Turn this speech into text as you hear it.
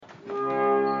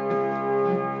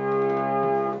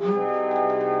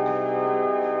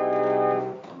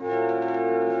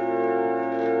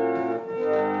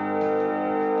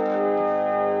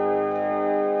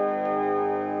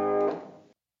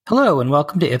Hello, and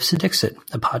welcome to Ipse Dixit,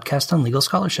 a podcast on legal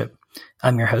scholarship.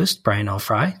 I'm your host, Brian L.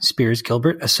 Fry, Spears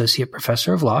Gilbert Associate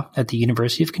Professor of Law at the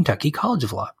University of Kentucky College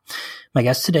of Law. My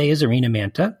guest today is Irina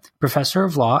Manta, Professor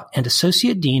of Law and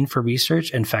Associate Dean for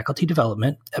Research and Faculty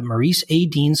Development at Maurice A.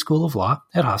 Dean School of Law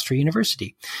at Hofstra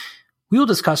University. We will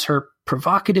discuss her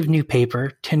provocative new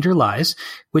paper, Tinder Lies,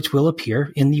 which will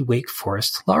appear in the Wake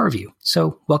Forest Law Review.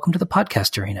 So welcome to the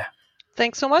podcast, Irina.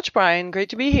 Thanks so much, Brian. Great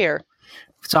to be here.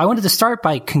 So I wanted to start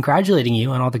by congratulating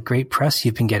you on all the great press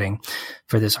you've been getting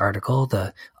for this article,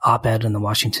 the op-ed in the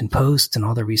Washington Post, and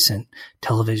all the recent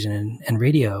television and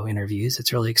radio interviews.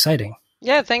 It's really exciting.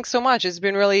 Yeah, thanks so much. It's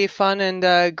been really fun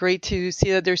and great to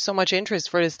see that there's so much interest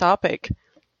for this topic.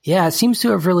 Yeah, it seems to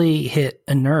have really hit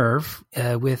a nerve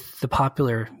with the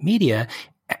popular media.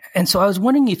 And so I was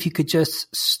wondering if you could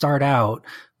just start out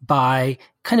by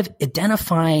kind of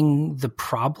identifying the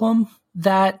problem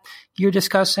that you're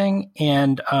discussing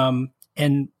and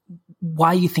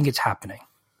why you think it's happening.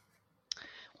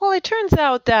 Well, it turns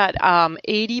out that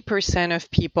 80%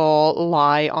 of people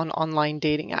lie on online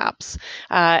dating apps.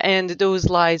 And those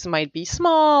lies might be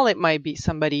small. It might be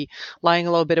somebody lying a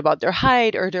little bit about their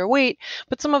height or their weight.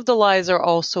 But some of the lies are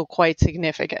also quite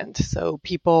significant. So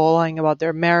people lying about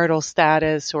their marital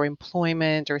status or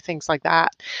employment or things like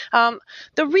that.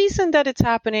 The reason that it's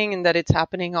happening and that it's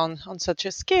happening on such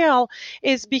a scale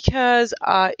is because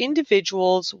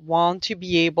individuals want to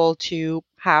be able to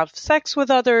have sex with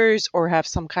others or have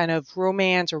some kind of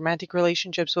romantic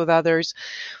relationships with others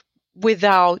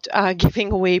without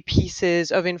giving away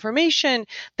pieces of information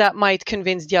that might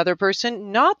convince the other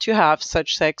person not to have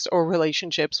such sex or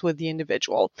relationships with the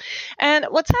individual. And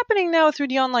what's happening now through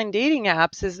the online dating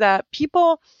apps is that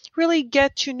people really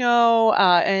get to know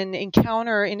and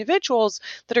encounter individuals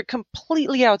that are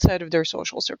completely outside of their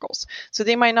social circles. So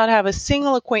they might not have a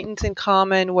single acquaintance in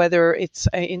common, whether it's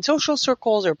in social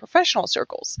circles or professional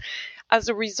circles. As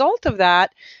a result of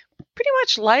that, pretty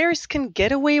much liars can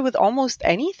get away with almost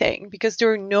anything because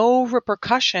there are no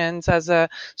repercussions as a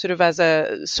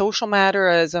social matter,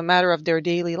 as a matter of their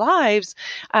daily lives.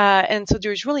 And so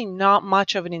there's really not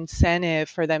much of an incentive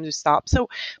for them to stop. So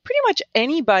pretty much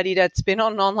anybody that's been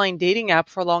on an online dating app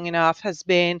for long enough has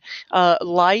been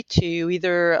lied to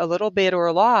either a little bit or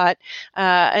a lot.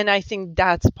 And I think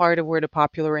that's part of where the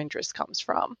popular interest comes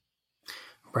from.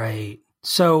 Right.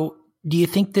 So do you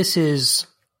think this is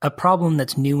a problem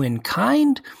that's new in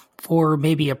kind, or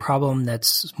maybe a problem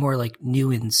that's more like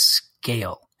new in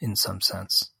scale in some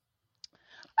sense?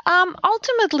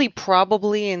 Ultimately,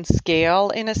 probably in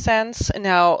scale, in a sense.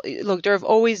 Now, look, there have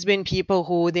always been people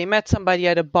who they met somebody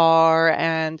at a bar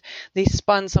and they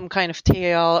spun some kind of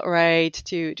tale, right,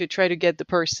 to try to get the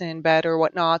person in bed or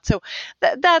whatnot. So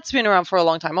that's been around for a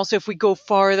long time. Also, if we go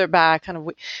farther back, kind of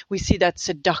we see that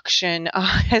seduction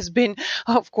has been,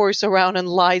 of course, around, and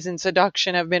lies and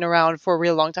seduction have been around for a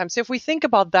real long time. So if we think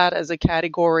about that as a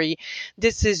category,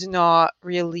 this is not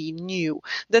really new.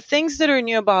 The things that are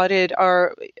new about it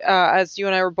are, as you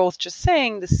and I were both just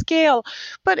saying, the scale,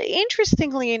 but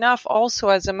interestingly enough, also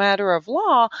as a matter of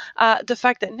law, the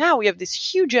fact that now we have this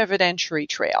huge evidentiary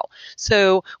trail.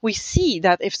 So we see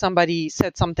that if somebody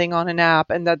said something on an app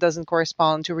and that doesn't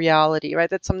correspond to reality, right,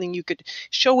 that's something you could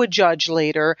show a judge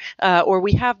later, or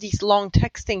we have these long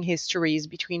texting histories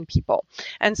between people.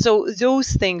 And so those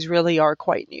things really are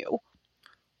quite new.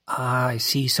 I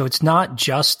see. So it's not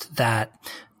just that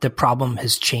the problem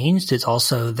has changed. It's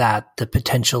also that the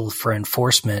potential for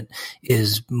enforcement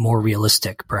is more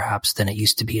realistic, perhaps, than it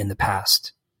used to be in the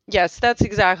past. Yes, that's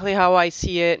exactly how I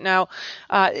see it. Now,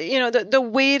 the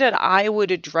way that I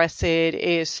would address it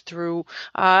is through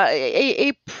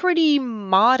a pretty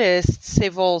modest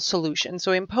civil solution.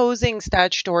 So imposing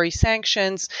statutory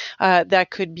sanctions that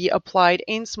could be applied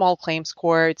in small claims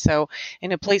court. So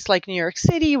in a place like New York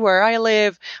City, where I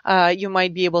live, you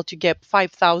might be able to get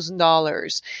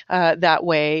 $5,000 that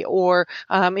way. Or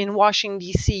in Washington,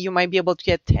 D.C., you might be able to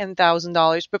get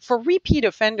 $10,000. But for repeat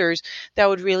offenders, that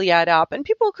would really add up. And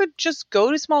people could just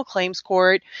go to small claims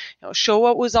court, show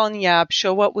what was on the app,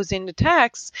 show what was in the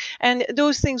text, and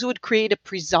those things would create a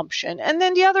presumption. And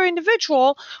then the other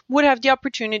individual would have the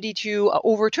opportunity to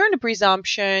overturn the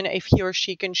presumption if he or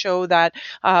she can show that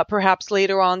perhaps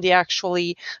later on they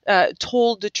actually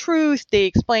told the truth. They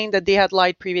explained that they had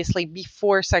lied previously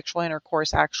before sexual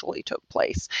intercourse actually took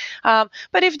place. But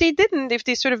if they didn't, if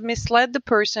they sort of misled the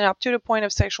person up to the point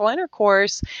of sexual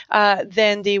intercourse,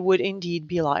 then they would indeed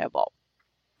be liable.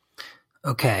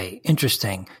 Okay,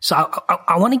 interesting. So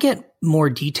I want to get more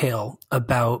detail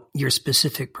about your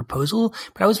specific proposal,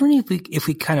 but I was wondering if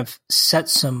we kind of set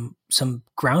some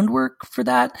groundwork for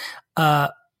that.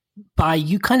 by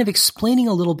you kind of explaining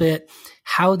a little bit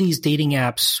how these dating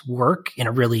apps work in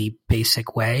a really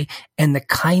basic way and the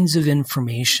kinds of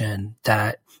information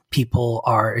that people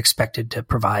are expected to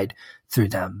provide through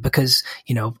them. Because,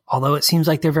 although it seems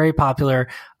like they're very popular,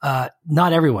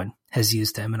 not everyone has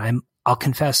used them. And I'll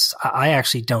confess, I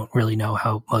actually don't really know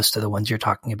how most of the ones you're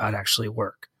talking about actually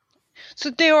work. So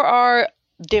there are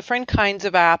different kinds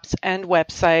of apps and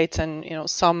websites, and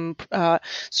some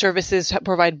services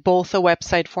provide both a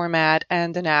website format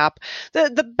and an app.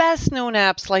 The best known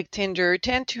apps like Tinder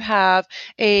tend to have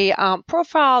a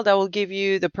profile that will give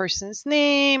you the person's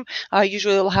name.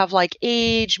 Usually it'll have like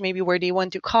age, maybe where they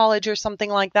went to college or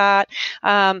something like that,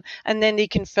 and then they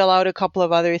can fill out a couple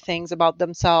of other things about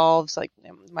themselves, like they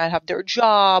might have their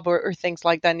job or things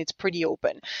like that, and it's pretty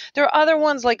open. There are other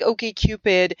ones like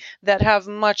OkCupid that have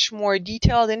much more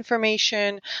detailed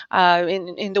information.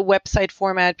 In the website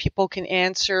format, people can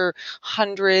answer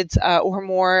hundreds or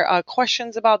more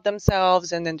questions about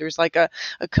themselves, and then there's like a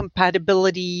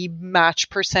compatibility match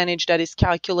percentage that is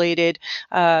calculated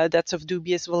that's of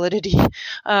dubious validity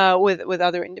with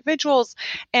other individuals.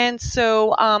 And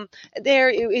so there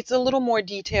it's a little more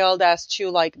detailed as to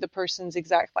like the person's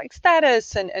exact like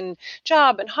status and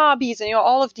job and hobbies and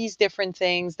all of these different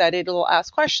things that it'll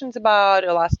ask questions about.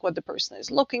 It'll ask what the person is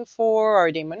looking for.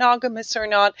 Are they monogamous or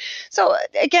not? So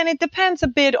again, it depends a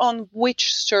bit on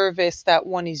which service that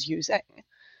one is using.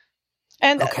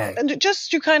 And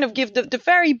just to kind of give the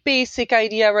very basic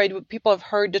idea, right? People have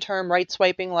heard the term right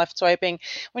swiping, left swiping.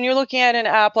 When you're looking at an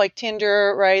app like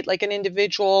Tinder, right, like an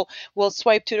individual will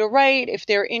swipe to the right if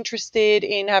they're interested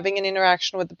in having an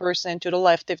interaction with the person, to the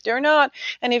left if they're not.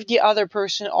 And if the other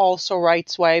person also right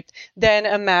swiped, then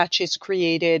a match is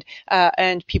created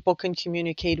and people can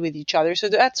communicate with each other. So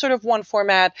that's sort of one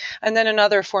format. And then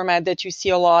another format that you see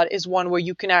a lot is one where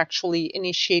you can actually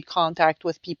initiate contact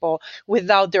with people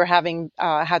without there having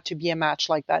had to be a match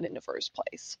like that in the first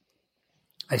place.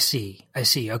 I see.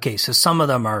 Okay. So some of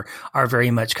them are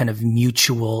very much kind of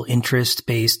mutual interest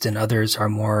based and others are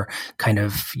more kind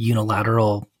of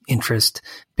unilateral interest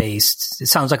based. It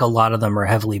sounds like a lot of them are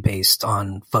heavily based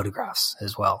on photographs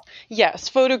as well. Yes.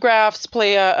 Photographs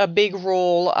play a big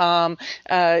role.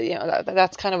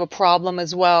 That's kind of a problem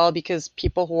as well because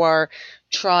people who are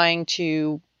trying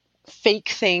to fake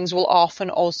things will often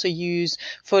also use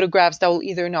photographs that will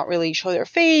either not really show their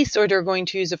face or they're going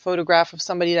to use a photograph of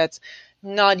somebody that's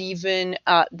not even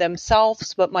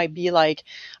themselves, but might be like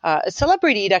a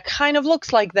celebrity that kind of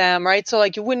looks like them, right? So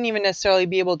like you wouldn't even necessarily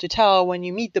be able to tell when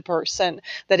you meet the person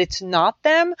that it's not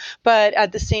them, but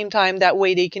at the same time, that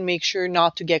way they can make sure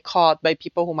not to get caught by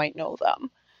people who might know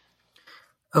them.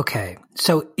 Okay.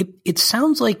 So it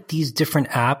sounds like these different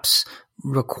apps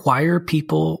require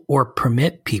people or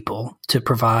permit people to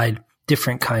provide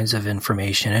different kinds of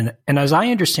information. And as I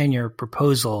understand your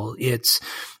proposal, it's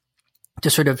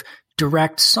to sort of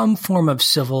direct some form of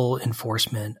civil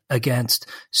enforcement against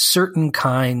certain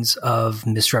kinds of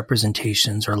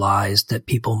misrepresentations or lies that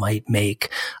people might make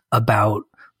about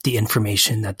the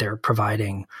information that they're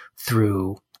providing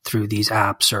through these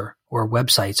apps or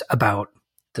websites about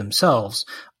themselves.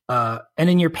 And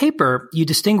in your paper, you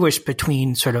distinguish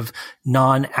between sort of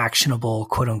non-actionable,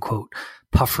 quote unquote,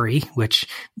 puffery, which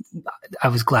I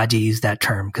was glad you used that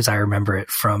term because I remember it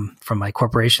from my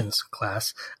corporations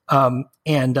class,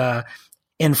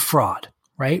 and fraud,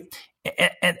 right?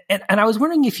 And I was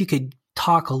wondering if you could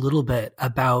talk a little bit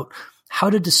about how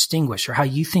to distinguish or how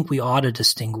you think we ought to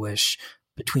distinguish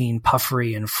between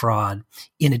puffery and fraud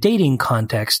in a dating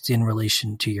context in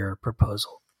relation to your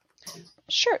proposal.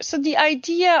 Sure. So the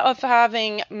idea of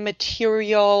having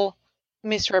material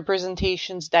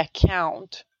misrepresentations that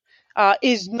count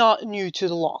is not new to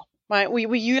the law. Right?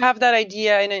 You have that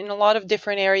idea in a lot of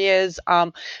different areas.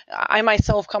 I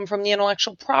myself come from the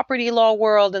intellectual property law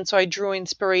world, and so I drew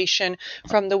inspiration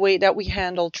from the way that we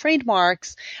handle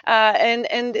trademarks.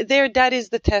 And there, that is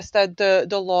the test that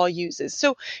the law uses.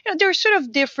 So, there are sort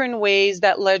of different ways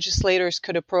that legislators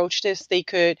could approach this. They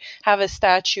could have a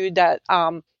statute that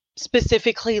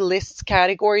specifically lists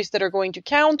categories that are going to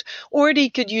count, or they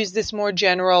could use this more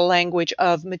general language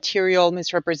of material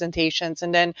misrepresentations.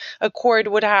 And then a court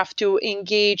would have to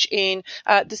engage in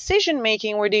decision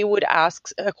making where they would ask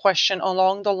a question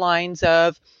along the lines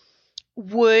of,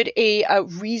 would a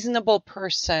reasonable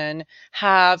person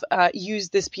have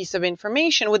used this piece of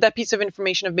information? Would that piece of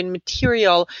information have been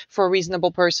material for a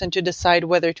reasonable person to decide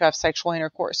whether to have sexual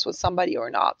intercourse with somebody or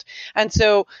not? And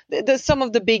so some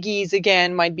of the biggies,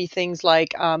 again, might be things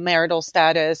like marital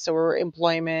status or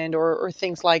employment or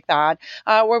things like that,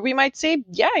 where we might say,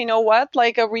 yeah, you know what,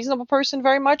 like a reasonable person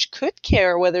very much could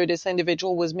care whether this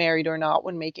individual was married or not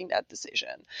when making that decision.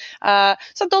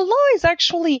 So the law is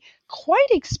actually quite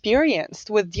experienced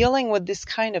with dealing with this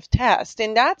kind of test.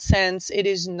 In that sense, it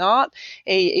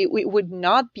would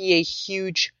not be a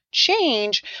huge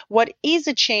change. What is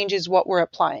a change is what we're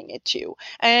applying it to.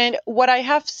 And what I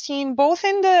have seen both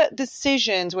in the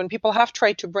decisions when people have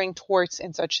tried to bring torts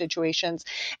in such situations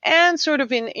and sort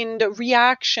of in the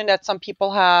reaction that some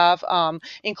people have,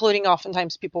 including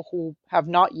oftentimes people who have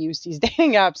not used these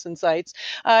dating apps and sites,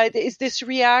 is this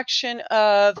reaction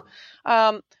of,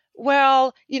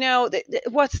 well,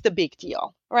 what's the big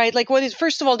deal, right? Like,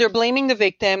 first of all, they're blaming the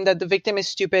victim, that the victim is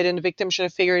stupid and the victim should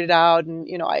have figured it out. And,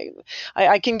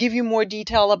 I can give you more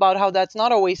detail about how that's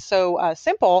not always so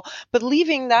simple, but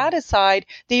leaving that aside,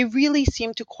 they really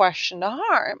seem to question the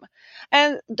harm.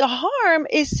 And the harm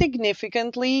is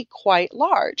significantly quite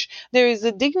large. There is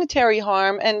a dignitary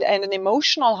harm and an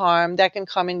emotional harm that can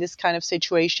come in this kind of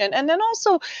situation. And then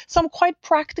also some quite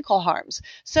practical harms.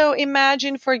 So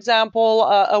imagine, for example,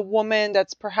 a woman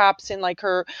that's perhaps in like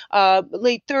her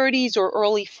late 30s or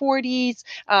early 40s,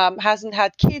 hasn't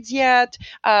had kids yet.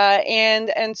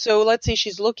 And so let's say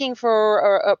she's looking for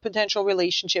a potential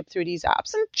relationship through these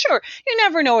apps. And sure, you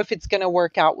never know if it's going to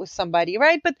work out with somebody,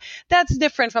 right? But that's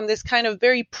different from this kind of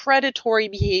very predatory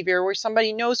behavior where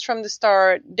somebody knows from the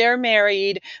start they're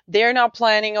married, they're not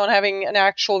planning on having an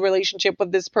actual relationship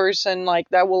with this person, like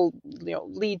that will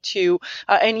lead to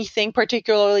anything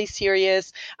particularly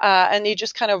serious, and they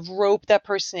just kind of rope that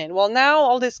person in. Well, now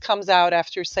all this comes out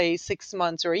after, say, 6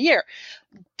 months or a year.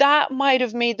 That might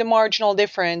have made the marginal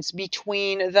difference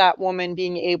between that woman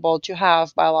being able to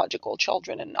have biological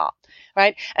children and not,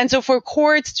 right? And so for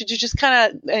courts to just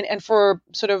kind of, and for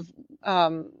sort of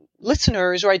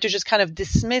listeners, right, to just kind of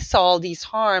dismiss all these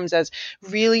harms as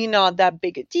really not that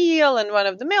big a deal and run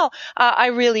of the mill, I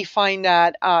really find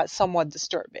that somewhat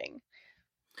disturbing.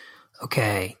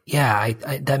 Okay. Yeah,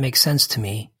 I that makes sense to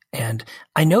me. And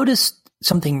I noticed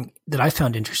something that I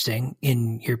found interesting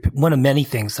in one of many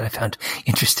things that I found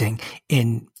interesting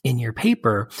in your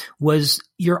paper was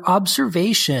your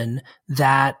observation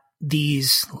that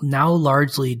these now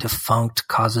largely defunct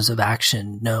causes of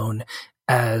action known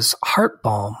as heart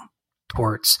balm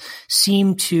torts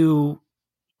seem to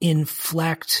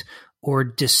inflect or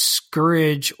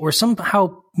discourage or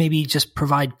somehow maybe just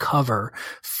provide cover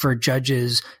for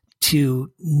judges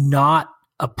to not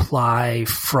apply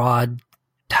fraud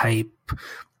type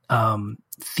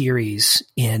theories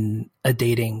in a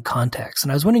dating context.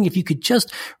 And I was wondering if you could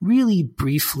just really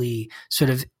briefly sort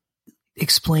of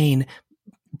explain,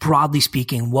 broadly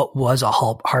speaking, what was a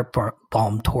heart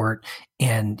balm tort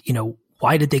and,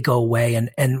 why did they go away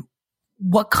and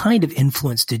what kind of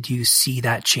influence did you see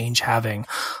that change having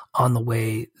on the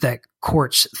way that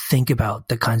courts think about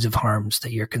the kinds of harms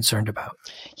that you're concerned about?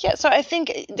 Yeah, so I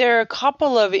think there are a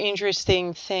couple of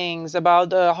interesting things about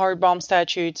the heart balm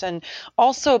statutes and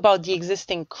also about the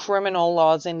existing criminal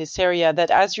laws in this area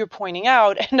that, as you're pointing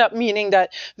out, end up meaning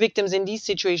that victims in these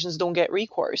situations don't get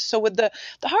recourse. So with the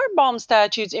heart balm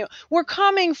statutes, we're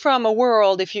coming from a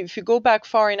world, if you go back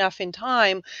far enough in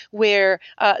time, where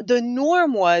the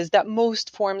norm was that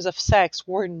most forms of sex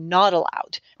were not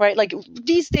allowed, right? Like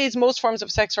these days, most forms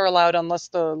of sex are allowed unless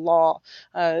the law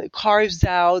carves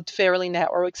out fairly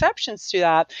narrow exceptions to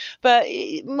that. But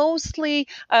mostly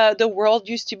the world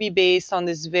used to be based on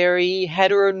this very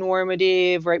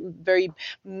heteronormative, right, very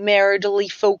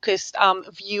maritally focused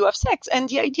view of sex. And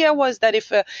the idea was that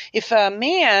if a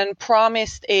man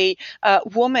promised a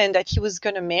woman that he was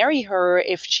going to marry her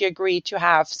if she agreed to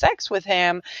have sex with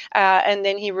him, and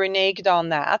then he reneged on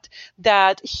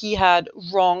that he had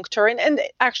wronged her. And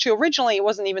actually, originally, it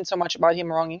wasn't even so much about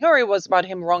him wronging her. It was about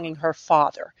him wronging her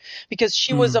father, because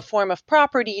she was a form of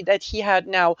property that he had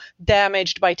now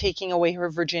damaged by taking away her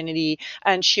virginity,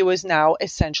 and she was now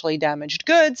essentially damaged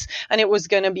goods, and it was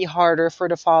going to be harder for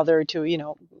the father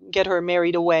to, get her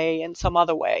married away in some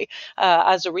other way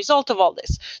as a result of all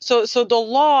this. So the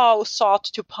law sought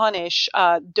to punish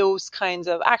those kinds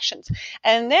of actions.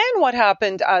 And then what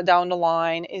happened down the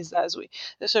line is, as we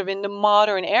sort of in the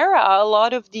modern era, a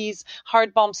lot of these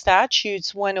hard bomb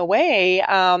statutes went away.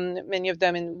 Many of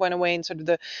them went away in sort of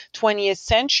the 20th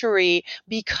century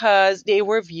because they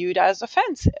were viewed as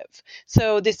offensive.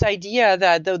 So this idea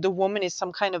that the woman is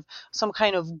some kind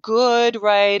of good,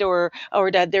 right, or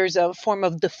that there's a form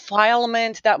of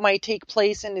defilement that might take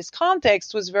place in this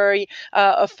context was very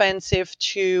offensive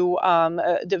to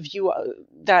the view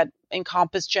that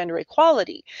encompass gender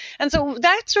equality. And so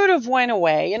that sort of went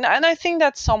away. And I think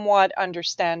that's somewhat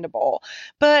understandable.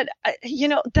 But,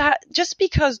 that just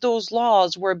because those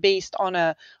laws were based on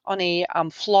a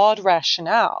flawed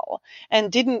rationale and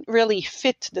didn't really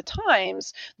fit the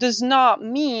times does not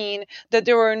mean that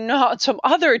there are not some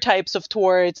other types of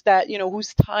torts that,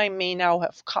 whose time may now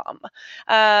have come.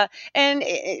 And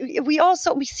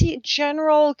we see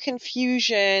general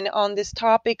confusion on this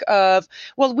topic of,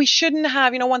 well, we shouldn't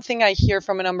have, one thing I hear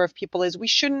from a number of people is we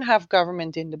shouldn't have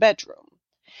government in the bedroom.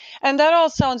 And that all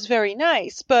sounds very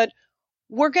nice, but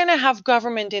we're going to have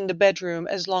government in the bedroom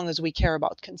as long as we care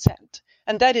about consent.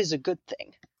 And that is a good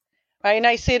thing. Right? And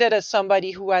I say that as somebody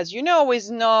who, as you know,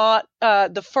 is not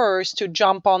the first to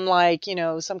jump on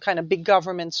some kind of big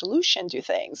government solution to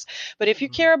things. But if you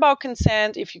care about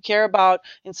consent, if you care about,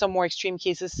 in some more extreme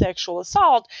cases, sexual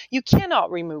assault, you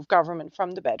cannot remove government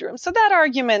from the bedroom. So that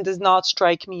argument does not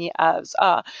strike me as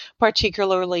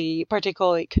particularly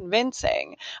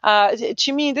convincing.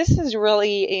 To me, this is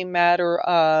really a matter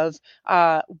of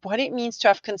what it means to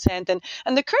have consent. And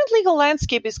the current legal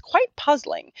landscape is quite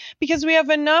puzzling because we have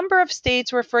a number of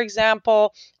states where, for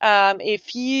example,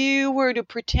 if you were to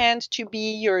pretend to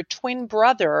be your twin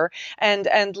brother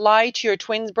and lie to your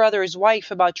twin brother's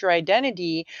wife about your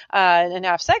identity and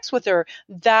have sex with her,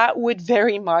 that would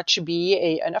very much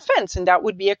be an offense, and that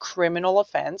would be a criminal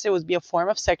offense. It would be a form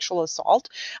of sexual assault,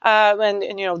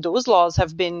 and those laws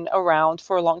have been around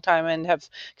for a long time and have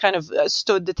kind of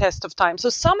stood the test of time. So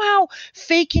somehow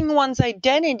faking one's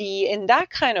identity in that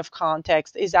kind of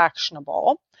context is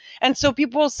actionable. And so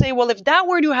people will say, well, if that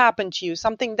were to happen to you,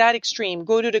 something that extreme,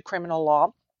 go to the criminal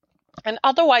law. And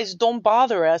otherwise, don't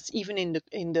bother us even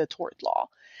in the tort law.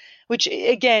 Which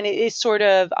again is sort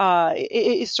of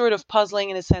puzzling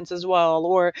in a sense as well.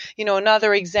 Or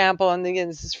another example, and again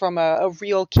this is from a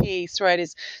real case, right?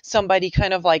 Is somebody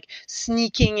kind of like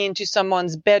sneaking into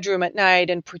someone's bedroom at night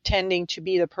and pretending to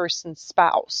be the person's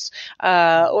spouse,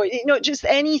 or just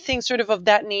anything sort of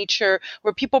that nature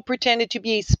where people pretended to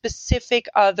be a specific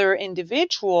other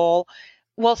individual.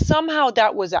 Well, somehow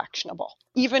that was actionable,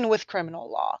 even with criminal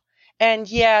law. And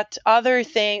yet other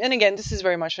things, and again, this is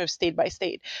very much state by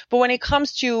state, but when it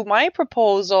comes to my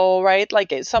proposal, right,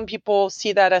 like some people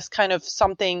see that as kind of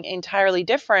something entirely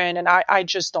different, and I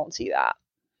just don't see that.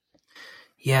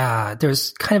 Yeah,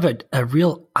 there's kind of a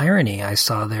real irony I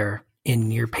saw there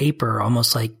in your paper,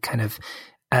 almost like kind of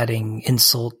adding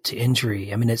insult to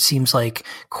injury. I mean, it seems like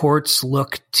courts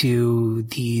look to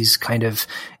these kind of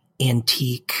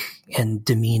antique and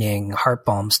demeaning heart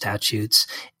bomb statutes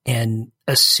and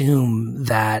assume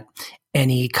that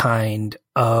any kind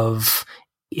of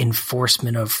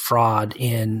enforcement of fraud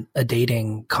in a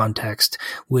dating context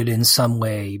would in some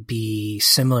way be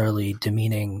similarly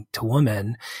demeaning to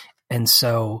women. And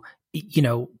so,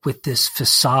 with this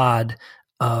facade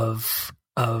of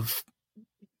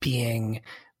being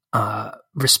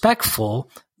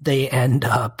respectful, they end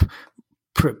up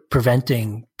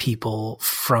preventing people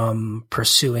from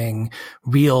pursuing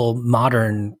real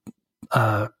modern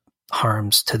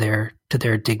harms to their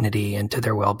dignity and to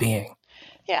their well-being.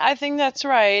 Yeah, I think that's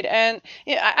right. And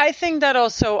I think that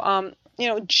also,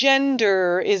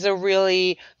 gender is a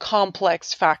really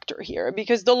complex factor here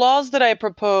because the laws that I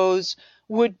propose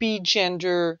would be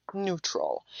gender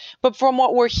neutral. But from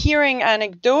what we're hearing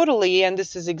anecdotally, and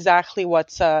this is exactly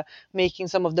what's making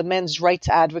some of the men's rights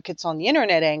advocates on the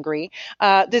internet angry,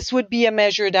 this would be a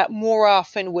measure that more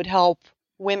often would help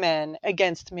women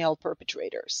against male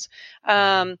perpetrators.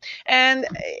 I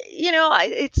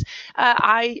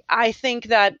think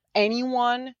that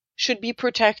anyone should be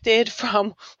protected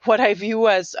from what I view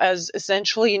as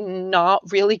essentially not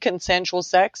really consensual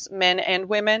sex, men and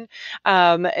women.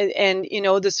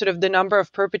 The sort of the number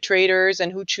of perpetrators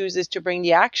and who chooses to bring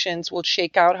the actions will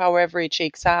shake out however it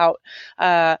shakes out.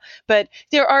 But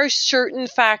there are certain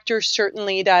factors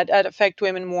certainly that affect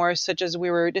women more, such as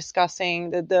we were discussing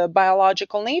the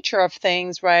biological nature of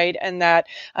things, right? And that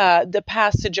the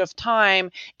passage of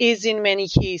time is in many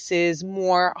cases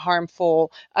more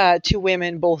harmful to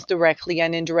women, both directly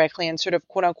and indirectly, and sort of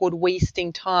quote unquote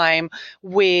wasting time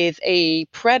with a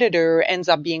predator ends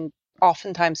up being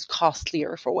oftentimes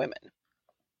costlier for women.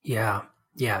 Yeah.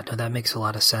 Yeah. No, that makes a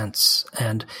lot of sense.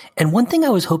 And one thing I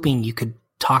was hoping you could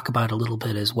talk about a little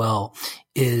bit as well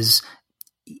is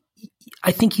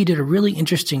I think you did a really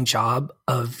interesting job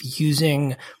of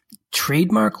using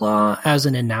trademark law as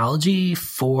an analogy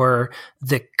for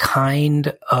the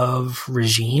kind of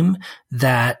regime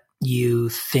that you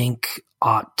think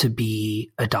ought to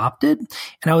be adopted.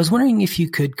 And I was wondering if you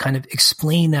could kind of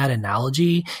explain that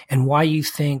analogy and why you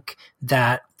think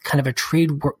that kind of a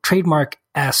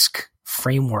trademark-esque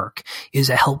framework is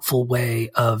a helpful way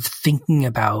of thinking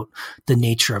about the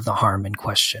nature of the harm in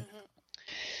question.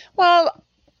 Well,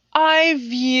 I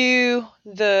view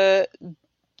the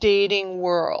dating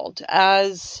world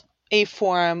as a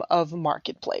form of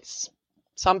marketplace.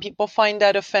 Some people find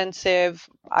that offensive.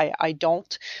 I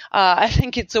don't. I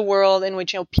think it's a world in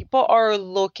which people are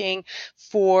looking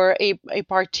for a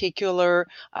particular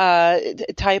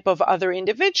type of other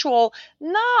individual,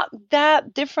 not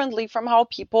that differently from how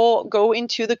people go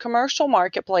into the commercial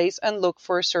marketplace and look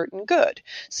for a certain good.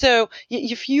 So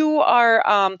if you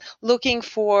are looking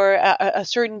for a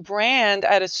certain brand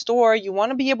at a store, you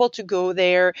want to be able to go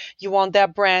there. You want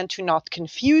that brand to not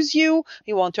confuse you.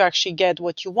 You want to actually get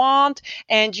what you want,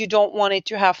 and you don't want it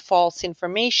to have false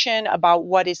information about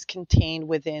what is contained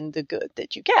within the good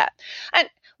that you get. And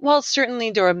well,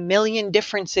 certainly there are a million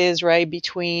differences, right,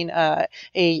 between a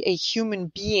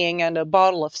human being and a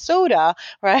bottle of soda,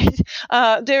 right?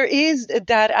 There is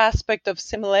that aspect of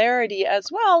similarity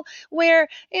as well, where,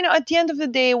 at the end of the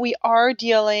day, we are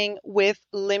dealing with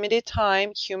limited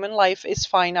time. Human life is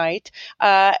finite,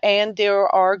 and there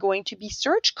are going to be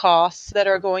search costs that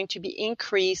are going to be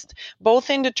increased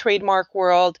both in the trademark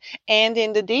world and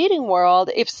in the dating world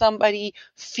if somebody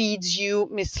feeds you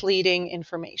misleading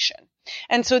information.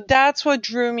 And so that's what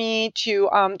drew me to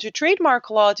trademark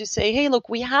law, to say, hey, look,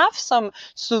 we have some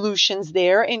solutions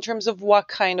there in terms of what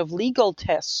kind of legal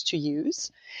tests to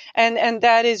use. And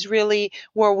that is really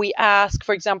where we ask,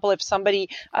 for example, if somebody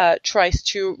tries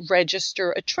to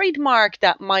register a trademark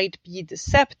that might be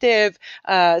deceptive,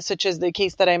 such as the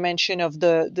case that I mentioned of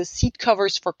the seat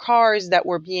covers for cars that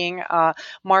were being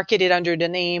marketed under the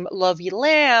name Lovey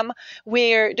Lamb,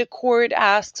 where the court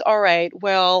asks, all right,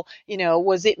 well,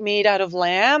 was it made out of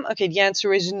lamb? Okay, the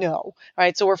answer is no,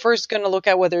 right? So we're first going to look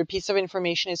at whether a piece of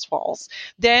information is false.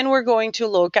 Then we're going to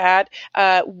look at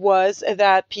was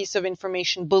that piece of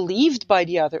information believed by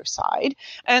the other side?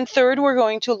 And third, we're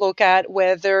going to look at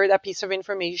whether that piece of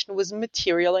information was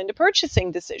material in the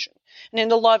purchasing decision. And in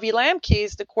the Lovey Lamb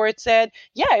case, the court said,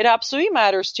 yeah, it absolutely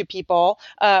matters to people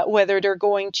whether they're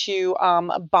going to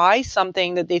buy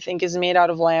something that they think is made out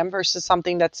of lamb versus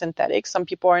something that's synthetic. Some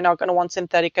people are not going to want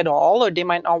synthetic at all, or they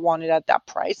might not want it at that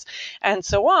price, and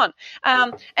so on.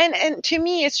 And to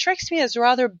me, it strikes me as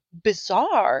rather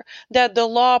bizarre that the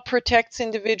law protects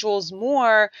individuals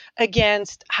more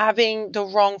against having the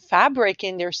wrong fabric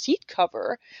in their seat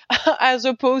cover, as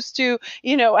opposed to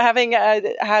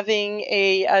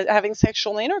having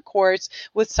sexual intercourse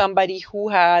with somebody who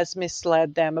has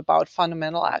misled them about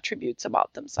fundamental attributes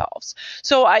about themselves.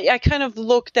 So I kind of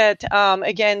looked at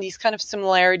again these kind of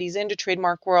similarities in the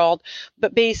trademark world,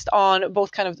 but based on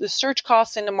both kind of the search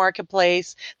costs in the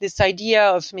marketplace, this idea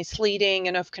of misleading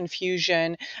and of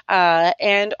confusion,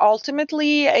 and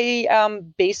ultimately a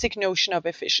basic notion of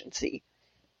efficiency.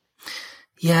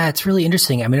 Yeah, it's really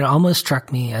interesting. I mean, it almost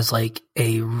struck me as like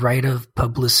a right of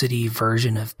publicity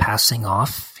version of passing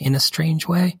off in a strange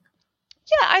way.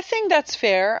 Yeah, I think that's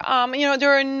fair.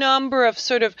 There are a number of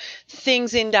sort of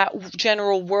things in that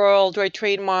general world, right?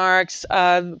 Trademarks,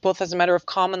 both as a matter of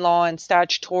common law and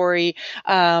statutory,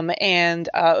 and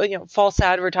false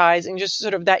advertising, just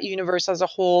sort of that universe as a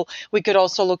whole. We could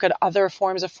also look at other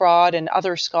forms of fraud, and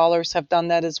other scholars have done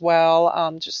that as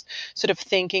well. Just sort of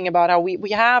thinking about how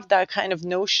we have that kind of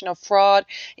notion of fraud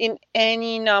in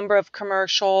any number of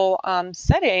commercial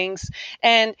settings.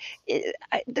 And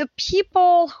the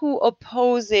people who oppose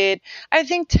it, I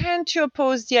think, tend to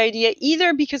oppose the idea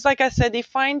either because, like I said, they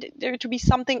find there to be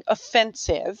something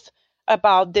offensive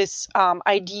about this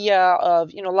idea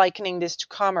of likening this to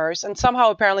commerce, and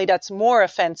somehow apparently that's more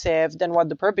offensive than what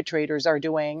the perpetrators are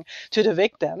doing to the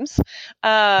victims.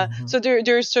 So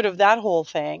there's sort of that whole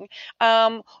thing,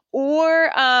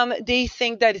 or they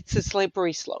think that it's a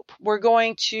slippery slope. We're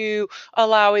going to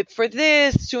allow it for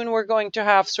this. Soon we're going to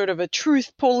have sort of a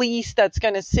truth police that's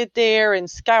going to sit there and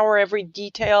scour every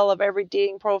detail of every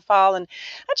dating profile. And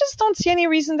I just don't see any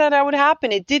reason that would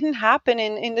happen. It didn't happen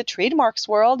in the trademarks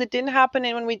world. It didn't happen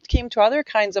when we came to other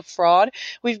kinds of fraud.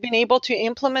 We've been able to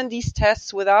implement these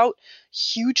tests without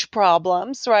huge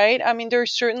problems, right? I mean,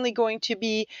 there's certainly going to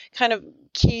be kind of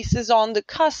cases on the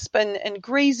cusp and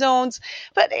gray zones,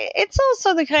 but it's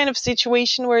also the kind of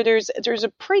situation where there's a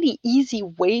pretty easy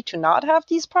way to not have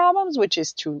these problems, which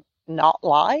is to not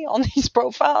lie on these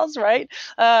profiles, right?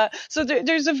 So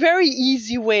there's a very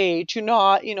easy way to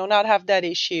not have that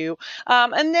issue.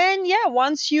 And then,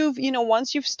 once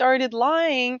you've started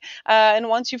lying, and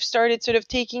once you've started sort of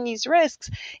taking these risks,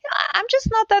 I'm just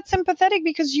not that sympathetic,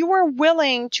 because you were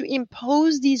willing to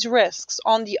impose these risks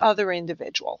on the other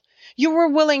individual. You were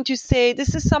willing to say,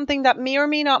 this is something that may or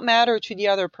may not matter to the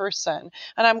other person,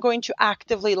 and I'm going to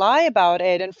actively lie about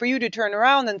it. And for you to turn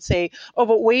around and say, oh,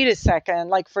 but wait a second,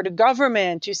 like for the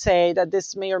government to say that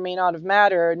this may or may not have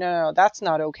mattered, no, that's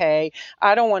not okay.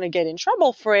 I don't want to get in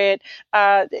trouble for it.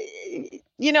 I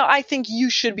think you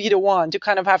should be the one to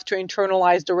kind of have to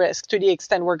internalize the risk to the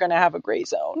extent we're going to have a gray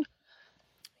zone.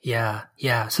 Yeah.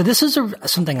 So this is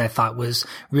something I thought was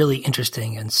really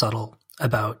interesting and subtle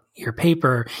about your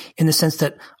paper, in the sense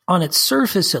that on its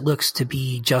surface, it looks to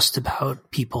be just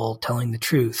about people telling the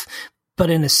truth.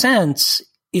 But in a sense,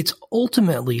 it's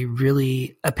ultimately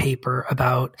really a paper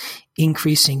about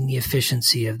increasing the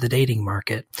efficiency of the dating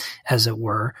market, as it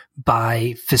were,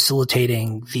 by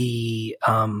facilitating the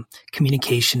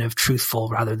communication of truthful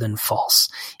rather than false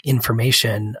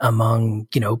information among,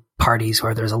 parties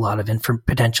where there's a lot of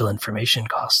potential information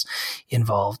costs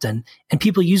involved. And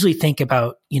people usually think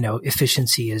about,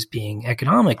 efficiency as being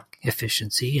economic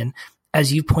efficiency. And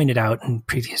as you pointed out in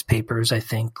previous papers, I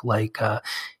think like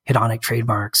hedonic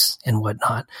trademarks and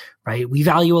whatnot, right? We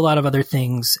value a lot of other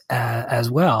things as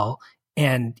well.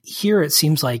 And here it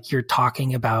seems like you're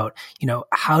talking about,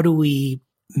 how do we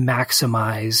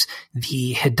maximize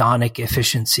the hedonic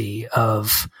efficiency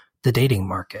of the dating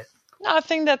market? No, I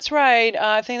think that's right.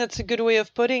 I think that's a good way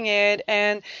of putting it.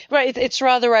 And right, it's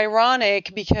rather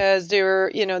ironic, because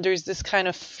there's this kind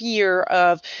of fear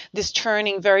of this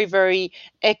turning very, very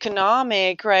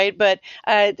economic, right? But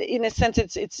in a sense,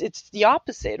 it's the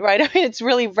opposite, right? I mean, it's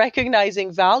really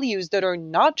recognizing values that are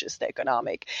not just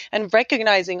economic, and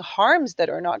recognizing harms that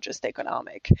are not just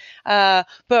economic,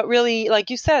 but really, like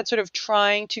you said, sort of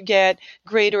trying to get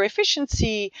greater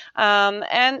efficiency. And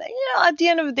at the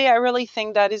end of the day, I really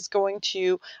think that is going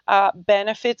to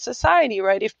benefit society,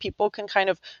 right? If people can kind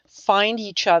of find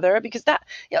each other, because that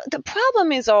the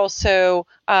problem is also,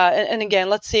 and again,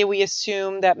 let's say we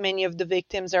assume that many of the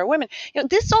victims are women.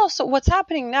 This also, what's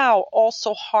happening now,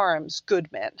 also harms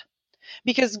good men,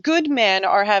 because good men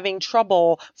are having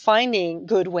trouble finding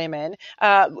good women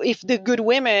if the good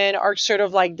women are sort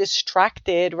of like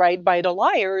distracted, right, by the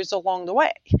liars along the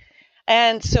way.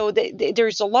 And so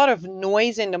there's a lot of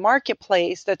noise in the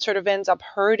marketplace that sort of ends up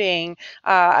hurting,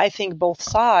 I think, both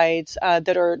sides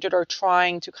that are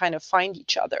trying to kind of find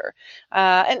each other.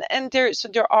 And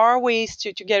there are ways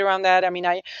to get around that. I mean,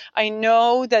 I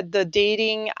know that the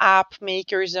dating app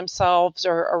makers themselves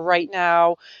are right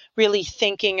now really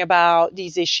thinking about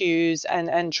these issues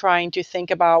and trying to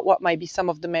think about what might be some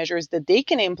of the measures that they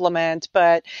can implement,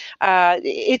 but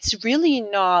it's really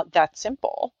not that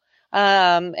simple.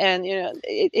 And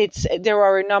there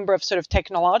are a number of sort of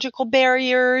technological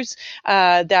barriers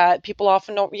that people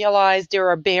often don't realize. There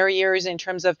are barriers in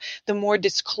terms of the more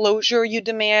disclosure you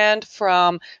demand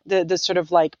from the sort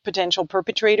of like potential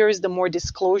perpetrators, the more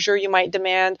disclosure you might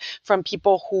demand from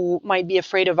people who might be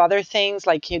afraid of other things,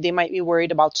 like they might be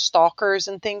worried about stalkers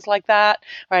and things like that,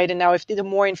 right? And now if the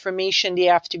more information they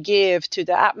have to give to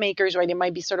the app makers, right, it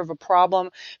might be sort of a problem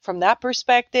from that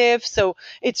perspective. So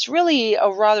it's really a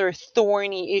rather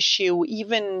thorny issue,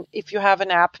 even if you have an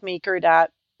app maker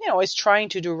that is trying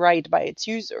to do right by its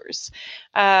users.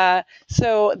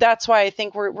 So that's why I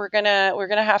think we're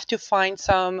gonna have to find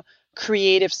some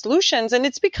creative solutions, and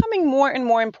it's becoming more and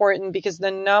more important because the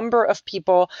number of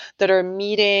people that are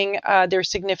meeting their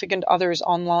significant others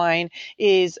online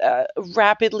is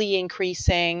rapidly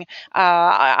increasing.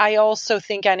 I also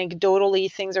think anecdotally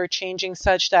things are changing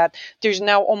such that there's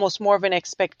now almost more of an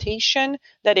expectation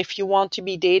that if you want to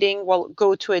be dating, well,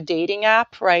 go to a dating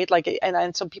app, right? Like,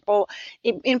 and so people,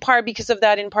 in part because of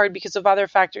that, in part because of other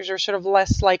factors, are sort of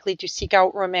less likely to seek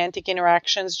out romantic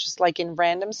interactions, just like in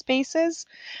random spaces.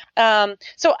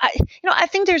 So I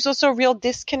think there's also a real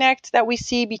disconnect that we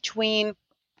see between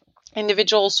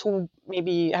individuals who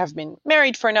maybe have been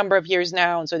married for a number of years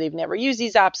now, and so they've never used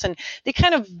these apps, and they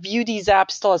kind of view these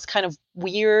apps still as kind of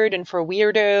weird and for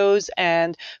weirdos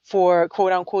and for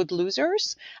quote unquote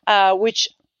losers, which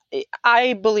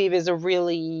I believe is a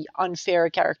really unfair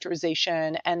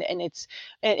characterization, and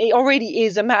it already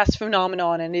is a mass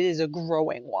phenomenon, and it is a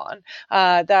growing one.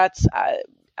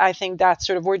 I think that's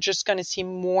sort of, we're just going to see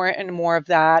more and more of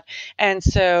that. And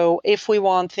so if we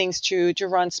want things to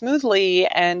run smoothly,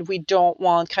 and we don't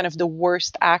want kind of the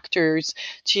worst actors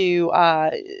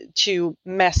to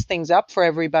mess things up for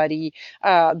everybody,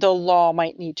 the law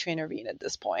might need to intervene at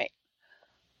this point.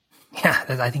 Yeah,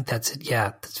 I think that's it.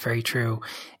 Yeah, that's very true.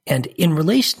 And in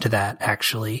relation to that,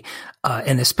 actually,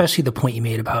 and especially the point you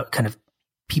made about kind of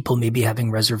people maybe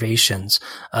having reservations,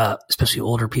 especially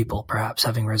older people perhaps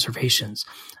having reservations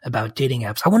about dating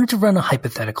apps, I wanted to run a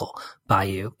hypothetical by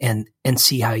you and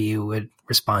see how you would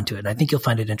respond to it. And I think you'll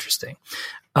find it interesting.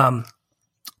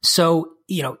 So,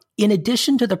 in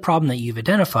addition to the problem that you've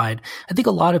identified, I think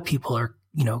a lot of people are,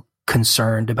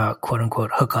 concerned about quote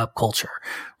unquote hookup culture,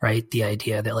 right? The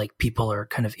idea that like people are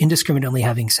kind of indiscriminately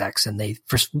having sex, and they,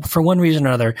 for one reason or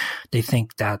another, they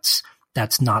think that's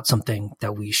not something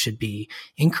that we should be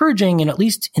encouraging. And at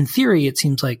least in theory, it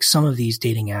seems like some of these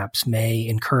dating apps may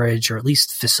encourage or at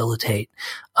least facilitate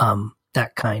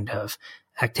that kind of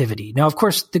activity. Now, of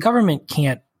course, the government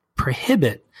can't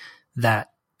prohibit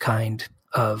that kind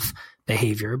of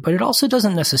behavior, but it also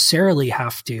doesn't necessarily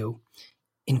have to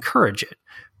encourage it,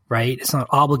 right? It's not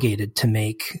obligated to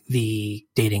make the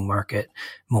dating market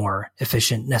more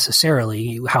efficient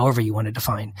necessarily, however you want to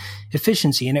define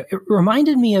efficiency. And it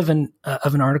reminded me of an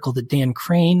article that Dan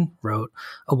Crane wrote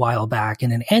a while back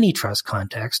in an antitrust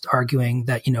context, arguing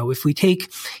that, if we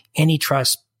take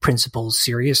antitrust principles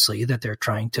seriously, that they're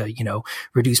trying to,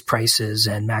 reduce prices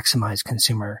and maximize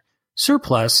consumer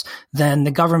surplus, then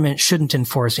the government shouldn't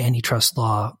enforce antitrust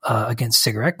law against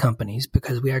cigarette companies,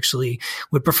 because we actually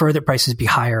would prefer that prices be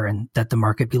higher and that the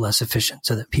market be less efficient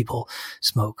so that people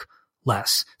smoke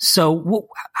less. So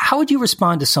how would you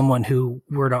respond to someone who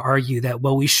were to argue that,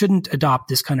 well, we shouldn't adopt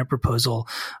this kind of proposal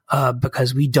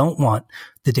because we don't want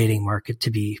the dating market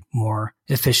to be more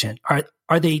efficient?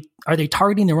 Are they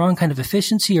targeting the wrong kind of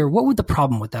efficiency, or what would the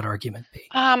problem with that argument be?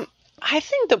 I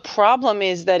think the problem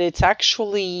is that it's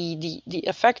actually the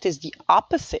effect is the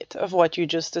opposite of what you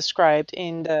just described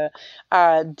in the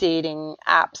dating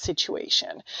app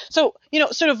situation. So,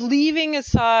 sort of leaving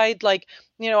aside like,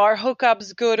 are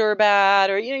hookups good or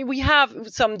bad? Or, we have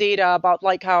some data about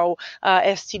like how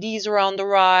STDs are on the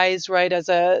rise, right?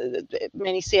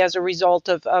 Many say as a result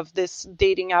of this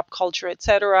dating app culture, et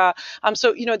cetera.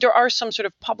 So, there are some sort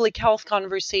of public health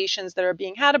conversations that are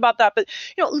being had about that. But,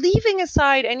 leaving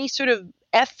aside any sort of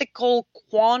ethical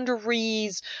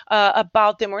quandaries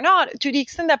about them or not, to the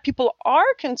extent that people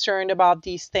are concerned about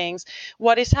these things,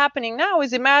 what is happening now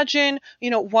is, imagine,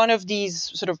 one of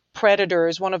these sort of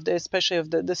predators, especially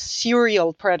of the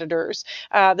serial predators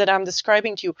that I'm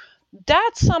describing to you.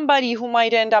 That's somebody who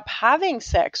might end up having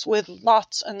sex with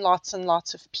lots and lots and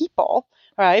lots of people,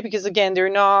 right? Because again, they're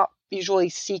not usually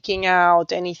seeking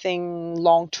out anything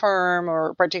long-term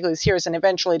or particularly serious, and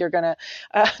eventually they're gonna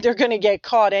get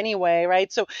caught anyway,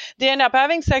 right? So they end up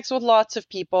having sex with lots of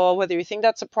people, whether you think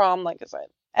that's a problem, like I said,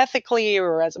 ethically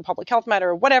or as a public health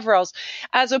matter or whatever else,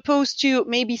 as opposed to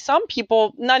maybe some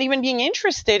people not even being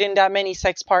interested in that many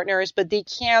sex partners, but they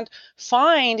can't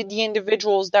find the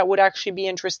individuals that would actually be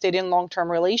interested in long-term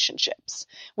relationships,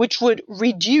 which would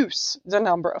reduce the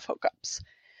number of hookups.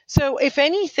 So if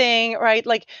anything, right,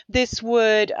 like this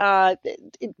would, by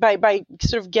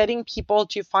sort of getting people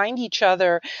to find each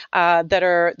other that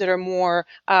are more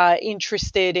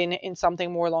interested in something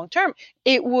more long term,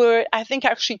 it would, I think,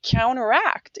 actually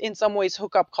counteract in some ways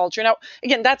hookup culture. Now,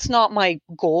 again, that's not my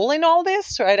goal in all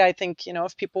this, right? I think,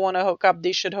 if people want to hook up,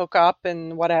 they should hook up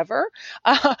and whatever.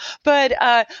 But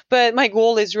my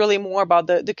goal is really more about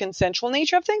the consensual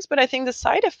nature of things. But I think the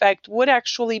side effect would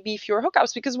actually be fewer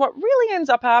hookups, because what really ends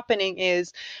up happening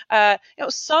is,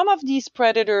 some of these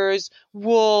predators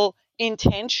will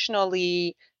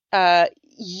intentionally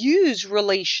use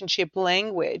relationship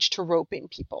language to rope in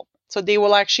people. So they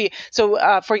will actually,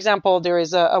 for example, there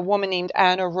is a woman named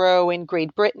Anna Rowe in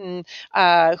Great Britain,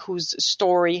 whose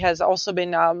story has also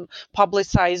been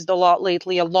publicized a lot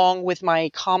lately, along with my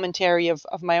commentary of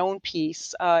my own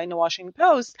piece in the Washington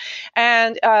Post.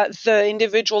 And the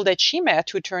individual that she met,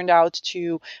 who turned out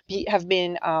to have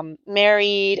been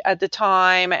married at the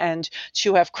time and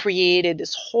to have created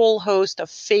this whole host of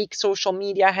fake social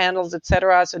media handles, et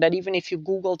cetera, so that even if you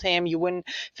Googled him, you wouldn't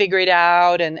figure it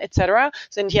out, and et cetera.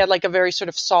 So then he had like like a very sort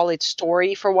of solid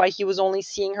story for why he was only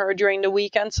seeing her during the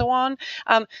week and so on.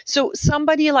 So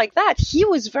somebody like that, he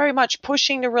was very much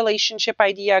pushing the relationship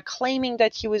idea, claiming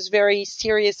that he was very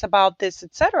serious about this,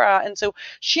 etc. And so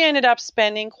she ended up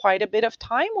spending quite a bit of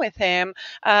time with him,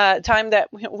 time that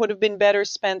would have been better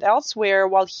spent elsewhere,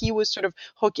 while he was sort of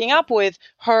hooking up with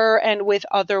her and with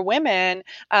other women,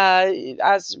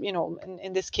 as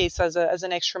in this case, as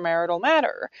an extramarital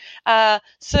matter.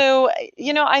 So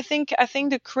I think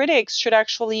the critics should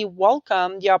actually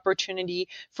welcome the opportunity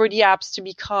for the apps to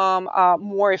become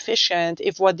more efficient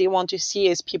if what they want to see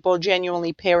is people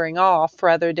genuinely pairing off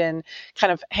rather than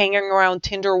kind of hanging around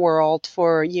Tinder world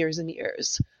for years and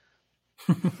years.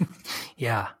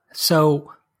 Yeah.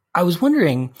 So I was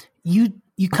wondering, you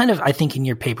kind of, I think in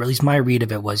your paper, at least my read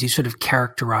of it was, you sort of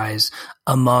characterize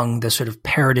among the sort of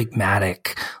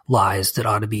paradigmatic lies that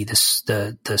ought to be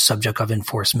the subject of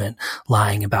enforcement,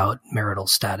 lying about marital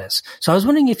status. So I was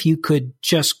wondering if you could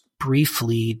just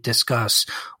briefly discuss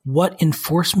what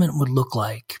enforcement would look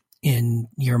like in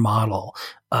your model,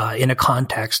 in a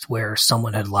context where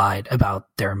someone had lied about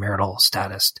their marital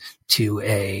status to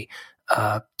a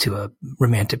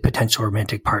potential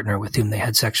romantic partner with whom they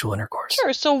had sexual intercourse.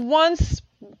 Sure. So once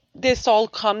this all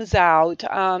comes out,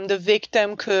 the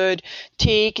victim could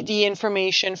take the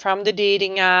information from the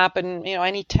dating app and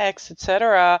any text,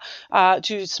 etc.,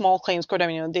 to small claims court. I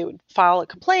mean, they would file a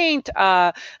complaint.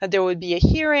 There would be a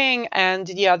hearing, and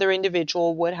the other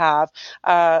individual would have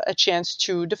a chance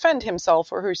to defend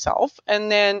himself or herself. And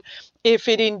then, if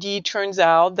it indeed turns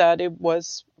out that it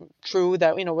was true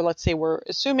that, let's say we're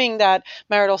assuming that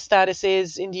marital status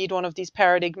is indeed one of these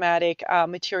paradigmatic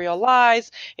material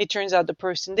lies. It turns out the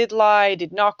person did lie,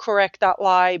 did not correct that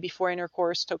lie before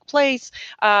intercourse took place.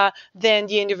 Then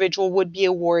the individual would be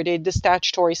awarded the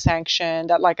statutory sanction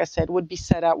that, like I said, would be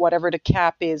set at whatever the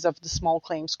cap is of the small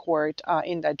claims court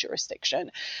in that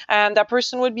jurisdiction. And that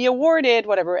person would be awarded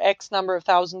whatever X number of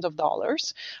thousands of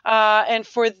dollars. And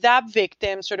for that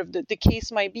victim, sort of the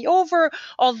case might be over,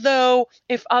 although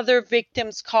if other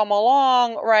victims come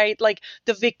along, right, like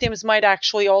the victims might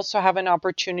actually also have an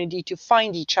opportunity to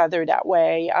find each other that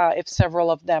way if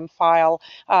several of them file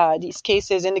these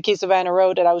cases. In the case of Anna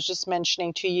Rowe that I was just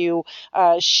mentioning to you,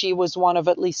 she was one of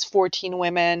at least 14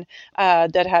 women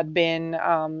that had been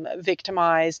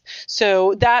victimized.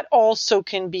 So that also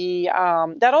can be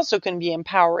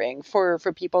empowering for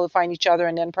people to find each other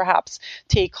and then perhaps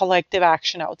take collective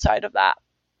action outside of that.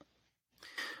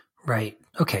 Right.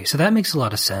 Okay. So that makes a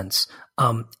lot of sense.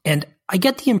 And I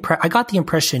got the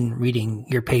impression reading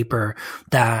your paper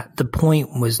that the point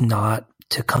was not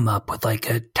to come up with like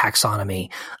a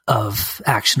taxonomy of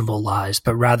actionable lies,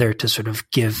 but rather to sort of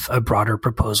give a broader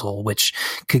proposal which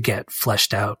could get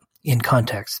fleshed out in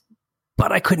context.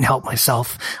 But I couldn't help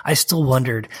myself. I still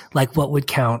wondered like what would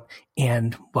count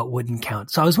and what wouldn't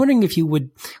count. So I was wondering if you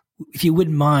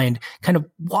wouldn't mind kind of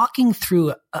walking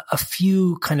through a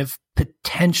few kind of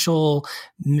potential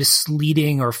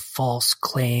misleading or false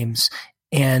claims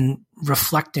and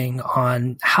reflecting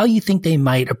on how you think they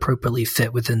might appropriately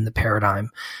fit within the paradigm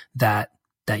that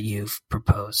you've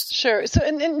proposed. Sure. So,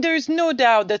 and there's no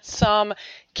doubt that some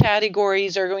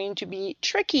categories are going to be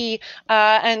tricky,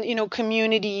 and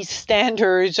community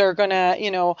standards are gonna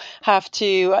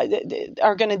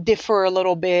are gonna differ a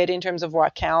little bit in terms of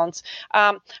what counts.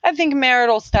 I think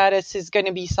marital status is going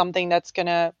to be something that's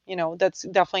gonna that's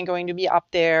definitely going to be up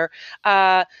there.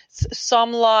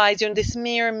 Some lies, this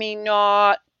may or may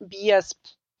not be as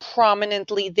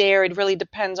prominently there. It really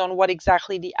depends on what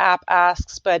exactly the app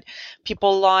asks, but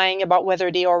people lying about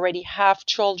whether they already have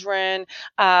children,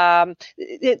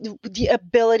 the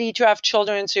ability to have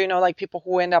children. So, like people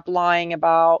who end up lying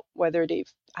about whether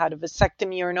they've had a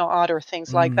vasectomy or not, or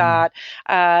things like that.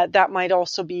 That might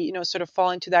also be, sort of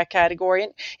fall into that category.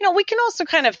 And, we can also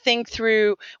kind of think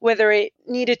through whether it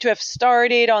needed to have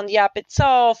started on the app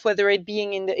itself, whether it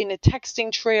being in a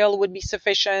texting trail would be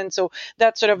sufficient. So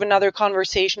that's sort of another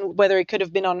conversation, whether it could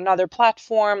have been on another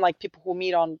platform, like people who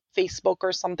meet on Facebook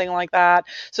or something like that.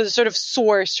 So the sort of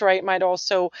source, right, might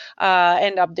also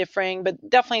end up differing, but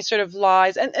definitely sort of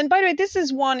lies. And by the way, this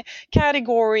is one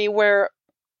category where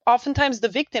oftentimes the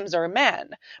victims are men,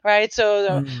 right?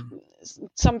 So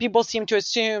some people seem to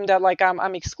assume that like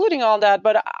I'm excluding all that,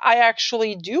 but I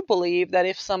actually do believe that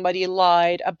if somebody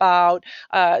lied about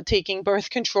taking birth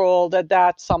control,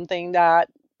 that's something that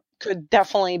could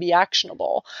definitely be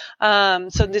actionable.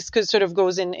 So this could sort of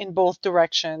goes in both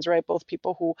directions, right? Both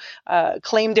people who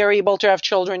claim they're able to have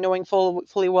children knowing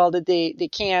fully well that they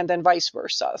can't, and vice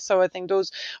versa. So I think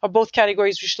those are both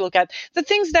categories we should look at. The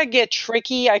things that get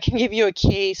tricky, I can give you a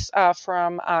case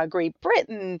from Great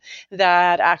Britain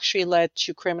that actually led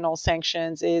to criminal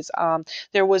sanctions.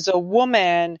 There was a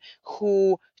woman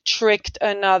who tricked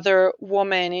another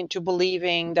woman into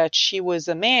believing that she was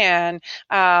a man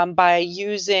by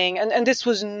using, and this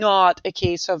was not a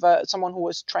case of someone who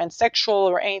was transsexual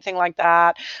or anything like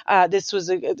that. This was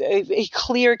a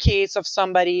clear case of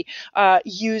somebody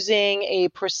using a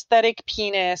prosthetic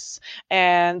penis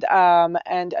and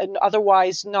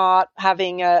otherwise not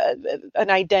having an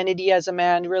identity as a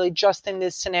man, really just in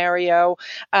this scenario,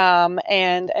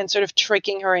 and sort of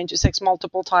tricking her into sex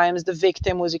multiple times. The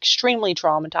victim was extremely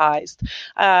traumatized.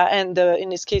 And in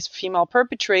this case, female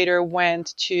perpetrator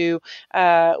went to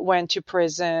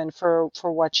prison for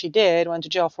what she did, went to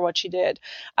jail for what she did.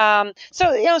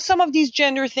 So, some of these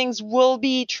gender things will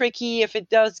be tricky if it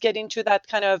does get into that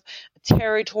kind of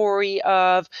territory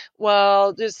of,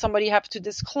 well, does somebody have to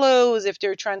disclose if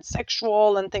they're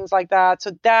transsexual and things like that?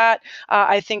 So that,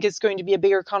 I think, is going to be a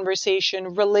bigger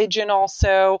conversation. Religion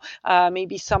also,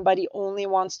 maybe somebody only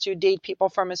wants to date people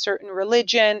from a certain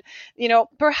religion.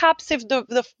 Perhaps if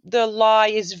the lie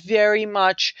is very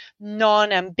much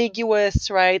non-ambiguous,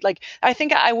 right? Like, I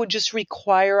think I would just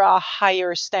require a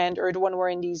higher standard when we're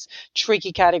in these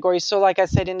tricky categories. So like I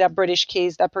said, in that British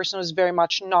case, that person was very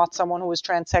much not someone who was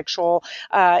transsexual.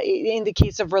 In the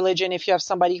case of religion, if you have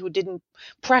somebody who didn't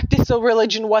practice a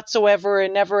religion whatsoever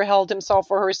and never held himself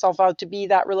or herself out to be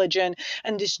that religion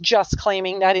and is just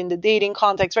claiming that in the dating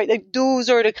context, right? Like, those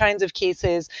are the kinds of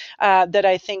cases that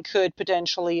I think could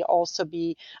potentially also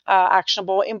be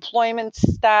actionable. Employment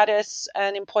status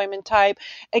and employment type,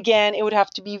 again, it would have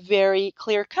to be very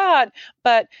clear cut,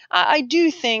 but I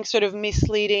do think sort of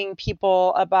misleading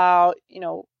people about,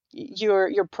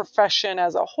 your profession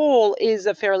as a whole is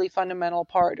a fairly fundamental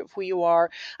part of who you are,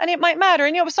 and it might matter.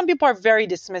 And some people are very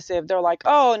dismissive. They're like,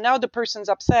 oh, now the person's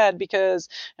upset because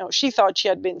she thought she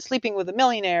had been sleeping with a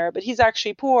millionaire, but he's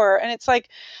actually poor. And it's like,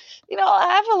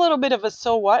 I have a little bit of a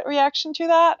so what reaction to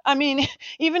that. I mean,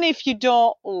 even if you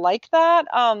don't like that,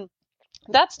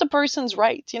 that's the person's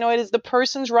right. It is the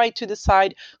person's right to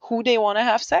decide who they want to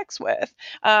have sex with.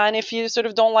 And if you sort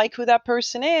of don't like who that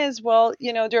person is, well,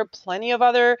 there are plenty of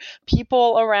other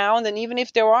people around. And even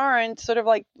if there aren't, sort of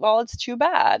like, well, it's too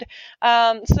bad.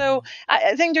 So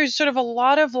I think there's sort of a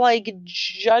lot of like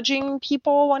judging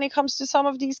people when it comes to some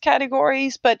of these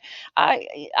categories. But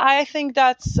I think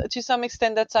that's, to some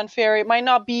extent, that's unfair. It might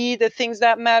not be the things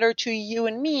that matter to you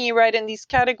and me, right? And these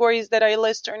categories that I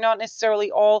list are not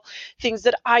necessarily all things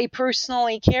that I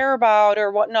personally care about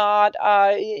or whatnot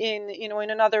in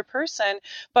another person,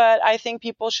 but I think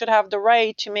people should have the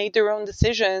right to make their own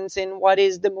decisions in what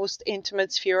is the most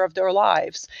intimate sphere of their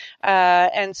lives,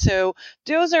 and so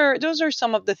those are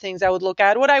some of the things I would look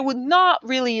at. What I would not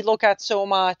really look at so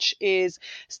much is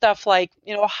stuff like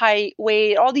height,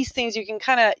 weight, all these things you can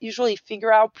kind of usually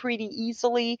figure out pretty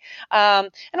easily, and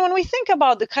when we think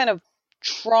about the kind of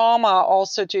trauma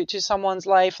also to someone's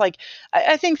life, like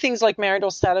I think things like marital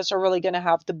status are really going to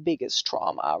have the biggest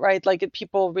trauma, right? Like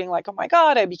people being like, oh my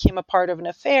God, I became a part of an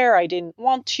affair I didn't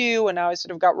want to, and now I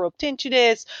sort of got roped into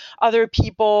this. Other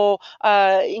people,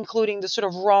 including the sort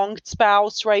of wronged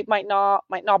spouse, right, might not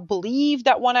believe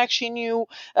that one actually knew,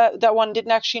 that one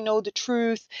didn't actually know the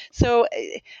truth. So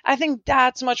I think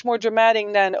that's much more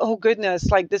dramatic than, oh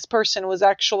goodness, like this person was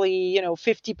actually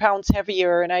 50 pounds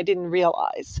heavier and I didn't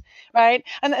realize, right?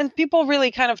 And people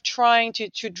really kind of trying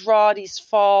to draw these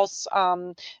false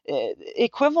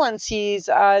equivalencies.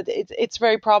 It's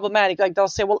very problematic. Like they'll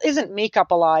say, well, isn't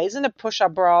makeup a lie? Isn't a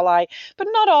push-up bra a lie? But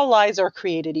not all lies are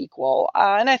created equal.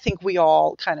 And I think we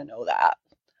all kind of know that.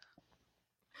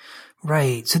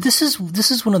 Right. So this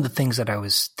is one of the things that I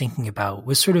was thinking about,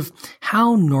 was sort of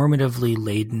how normatively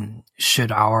laden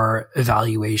should our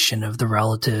evaluation of the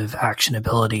relative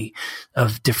actionability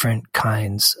of different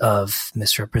kinds of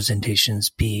misrepresentations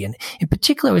be. And in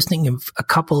particular, I was thinking of a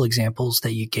couple examples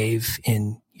that you gave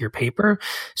in your paper.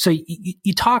 So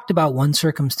you talked about one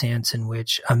circumstance in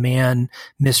which a man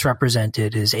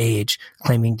misrepresented his age,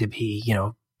 claiming to be,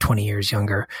 20 years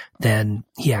younger than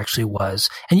he actually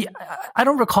was. And I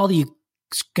don't recall that you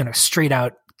straight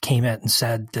out came out and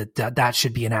said that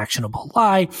should be an actionable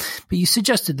lie, but you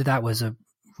suggested that was a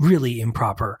really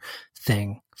improper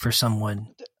thing for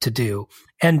someone to do.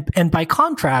 And by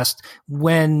contrast,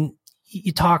 when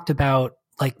you talked about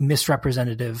like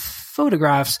misrepresentative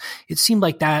photographs, it seemed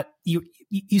like that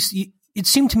it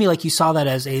seemed to me like you saw that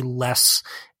as a less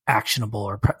actionable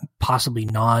or possibly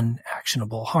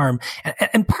non-actionable harm.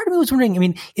 And part of me was wondering, I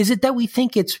mean, is it that we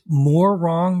think it's more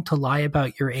wrong to lie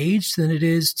about your age than it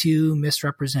is to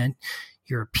misrepresent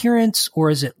your appearance, or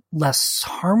is it less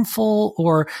harmful?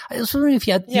 Or I was wondering if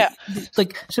you had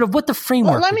like sort of what the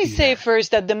framework. Well, let me say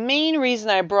first that the main reason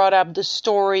I brought up the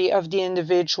story of the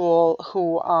individual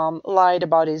who lied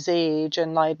about his age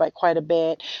and lied by quite a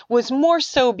bit was more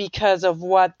so because of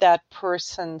what that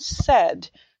person said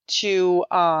to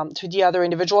the other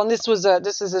individual, and this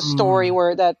is a story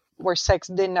where sex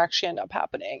didn't actually end up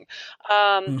happening.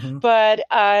 But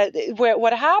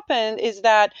what happened is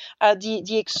that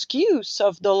the excuse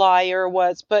of the liar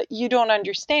was, but you don't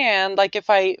understand. Like if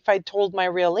I told my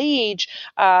real age,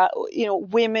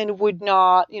 women would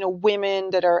not, women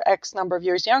that are X number of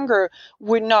years younger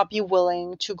would not be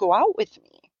willing to go out with me.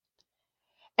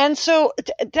 And so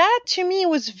that to me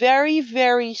was very,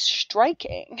 very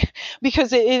striking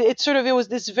because it was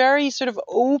this very sort of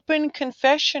open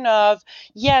confession of,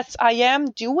 yes, I am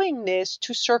doing this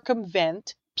to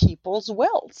circumvent people's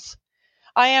wills.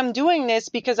 I am doing this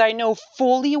because I know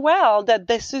fully well that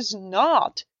this is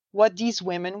not what these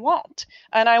women want.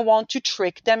 And I want to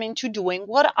trick them into doing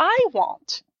what I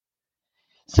want.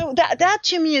 So that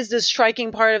to me is the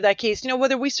striking part of that case.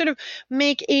 Whether we sort of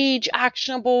make age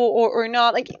actionable or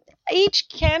not, like age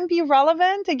can be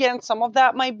relevant. Again, some of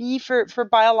that might be for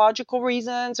biological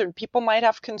reasons, or people might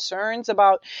have concerns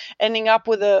about ending up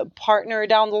with a partner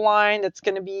down the line that's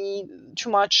going to be too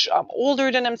much older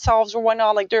than themselves or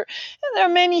whatnot. Like there are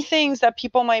many things that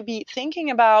people might be thinking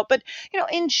about. But,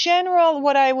 in general,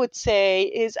 what I would say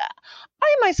is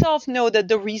I myself know that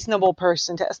the reasonable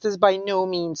person test is by no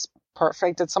means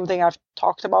perfect. It's something I've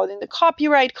talked about in the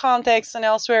copyright context and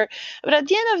elsewhere. But at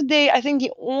the end of the day, I think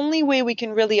the only way we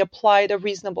can really apply the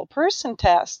reasonable person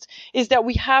test is that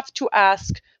we have to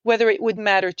ask whether it would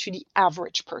matter to the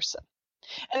average person.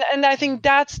 And I think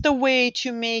that's the way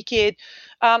to make it.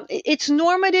 It's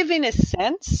normative in a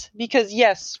sense because,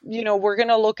 yes, we're going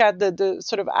to look at the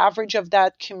sort of average of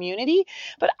that community.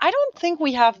 But I don't think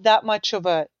we have that much of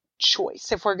a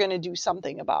choice if we're going to do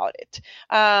something about it.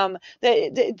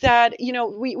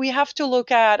 We have to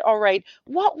look at, all right,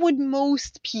 what would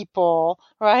most people,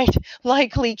 right,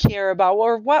 likely care about,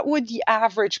 or what would the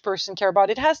average person care about?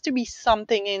 It has to be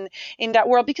something in that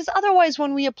world, because otherwise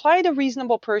when we apply the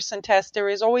reasonable person test, there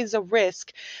is always a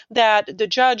risk that the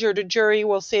judge or the jury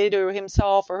will say to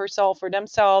himself or herself or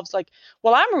themselves, like,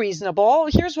 well, I'm reasonable,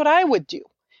 here's what I would do.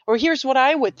 Or here's what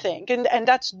I would think. And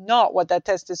that's not what that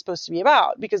test is supposed to be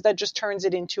about, because that just turns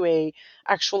it into a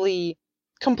actually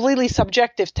completely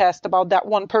subjective test about that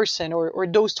one person or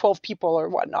those 12 people or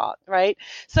whatnot, right?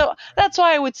 So that's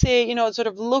why I would say, sort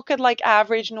of look at like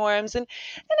average norms. And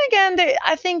again,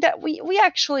 I think that we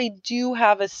actually do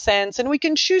have a sense, and we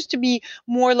can choose to be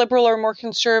more liberal or more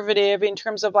conservative in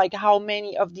terms of like how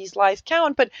many of these lies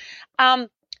count. But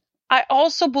I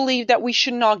also believe that we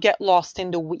should not get lost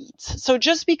in the weeds. So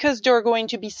just because there are going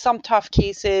to be some tough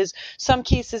cases, some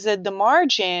cases at the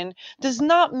margin, does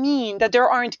not mean that there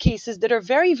aren't cases that are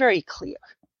very, very clear.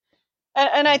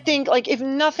 And I think, like, if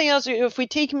nothing else, if we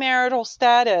take marital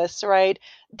status, right,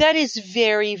 that is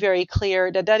very, very clear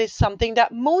that is something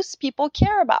that most people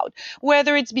care about,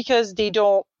 whether it's because they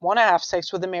don't want to have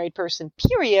sex with a married person,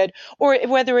 period, or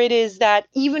whether it is that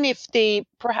even if they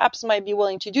perhaps might be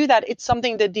willing to do that, it's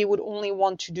something that they would only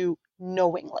want to do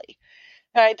knowingly.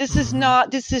 Right? This is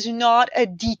not a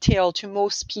detail to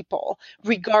most people,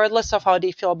 regardless of how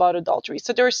they feel about adultery.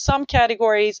 So there are some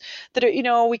categories that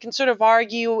are, we can sort of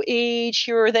argue age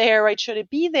here or there, right? Should it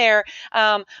be there?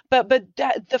 But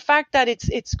the fact that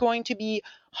it's going to be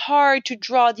hard to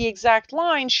draw the exact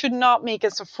line should not make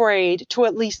us afraid to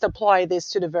at least apply this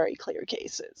to the very clear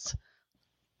cases.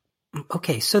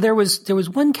 Okay, so there was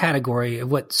one category of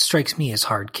what strikes me as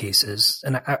hard cases,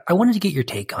 and I wanted to get your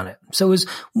take on it. So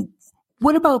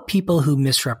what about people who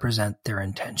misrepresent their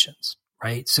intentions,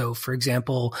 right? So, for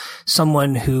example,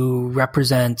 someone who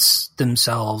represents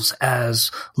themselves as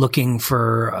looking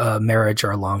for a marriage or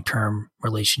a long-term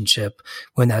relationship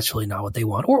when that's really not what they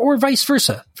want, or vice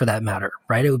versa, for that matter,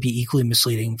 right? It would be equally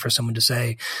misleading for someone to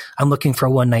say, I'm looking for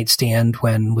a one-night stand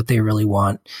when what they really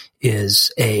want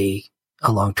is a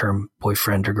long-term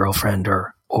boyfriend or girlfriend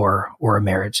or a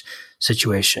marriage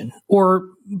situation. Or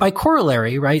by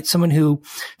corollary, right? Someone who,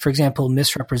 for example,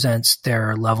 misrepresents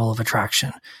their level of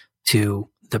attraction to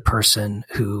the person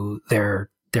who they're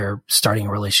starting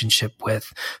a relationship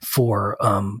with for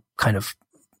kind of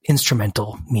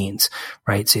instrumental means,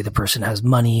 right? Say the person has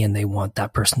money and they want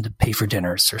that person to pay for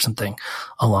dinners or something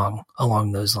along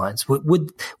those lines.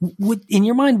 Would in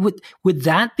your mind, would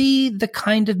that be the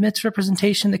kind of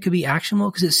misrepresentation that could be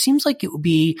actionable? Because it seems like it would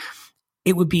be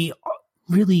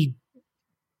really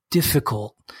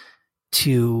difficult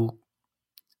to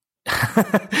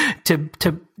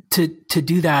to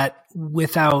do that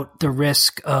without the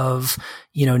risk of,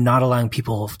 not allowing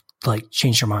people like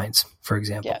change their minds, for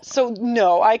example. Yeah. So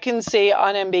no, I can say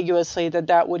unambiguously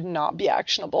that would not be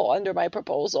actionable under my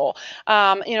proposal.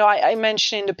 I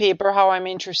mentioned in the paper how I'm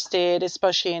interested,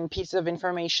 especially in pieces of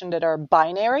information that are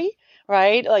binary,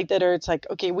 right? Like it's like,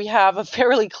 okay, we have a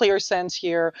fairly clear sense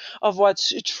here of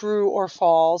what's true or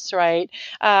false, right?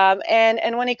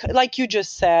 And when it, like you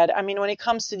just said, I mean, when it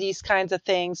comes to these kinds of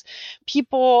things,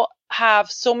 people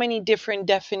have so many different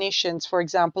definitions, for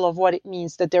example, of what it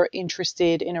means that they're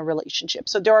interested in a relationship.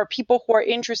 So there are people who are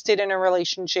interested in a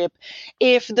relationship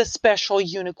if the special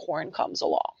unicorn comes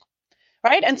along.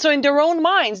 Right. And so in their own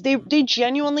minds, they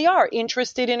genuinely are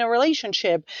interested in a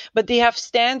relationship, but they have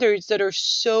standards that are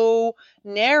so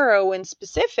narrow and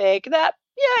specific that,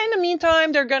 yeah, in the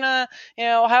meantime, they're going to,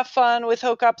 have fun with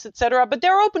hookups, etc. But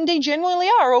they're open. They genuinely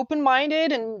are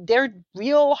open-minded, and their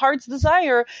real heart's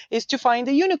desire is to find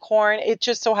a unicorn. It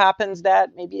just so happens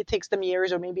that maybe it takes them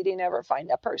years, or maybe they never find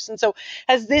that person. So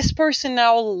has this person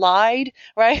now lied,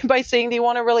 right, by saying they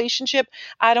want a relationship?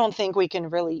 I don't think we can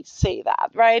really say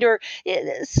that, right? Or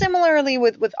similarly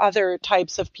with other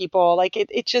types of people, like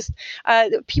it just,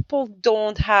 people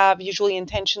don't have usually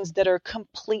intentions that are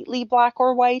completely black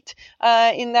or white,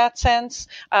 in that sense.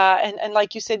 And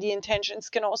like you said, the intentions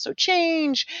can also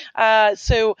change.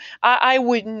 So I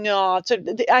would not, so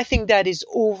I think that is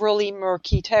overly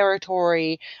murky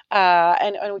territory,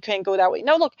 and we can't go that way.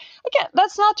 Now, look, again,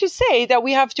 that's not to say that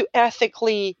we have to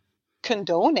ethically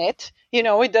condone it.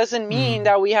 It doesn't mean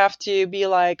that we have to be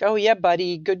like, oh yeah,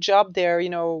 buddy, good job there,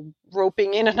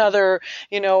 roping in another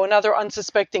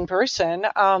unsuspecting person.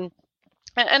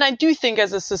 And I do think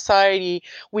as a society,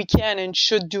 we can and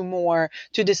should do more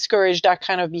to discourage that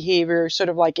kind of behavior, sort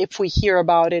of like if we hear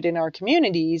about it in our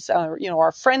communities,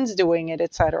 our friends doing it,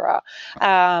 etc.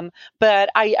 But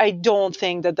I don't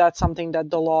think that that's something that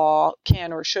the law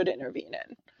can or should intervene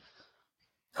in.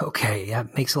 Okay,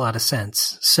 that makes a lot of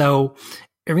sense. So,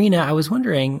 Irina, I was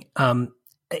wondering,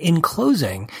 in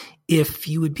closing, if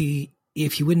you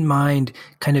wouldn't mind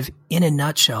kind of in a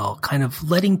nutshell, kind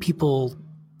of letting people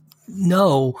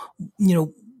know,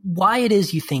 why it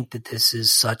is you think that this is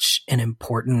such an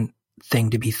important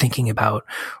thing to be thinking about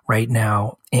right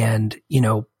now, and,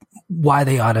 why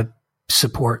they ought to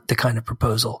support the kind of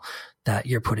proposal that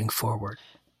you're putting forward.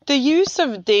 The use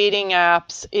of dating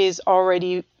apps is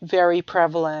already very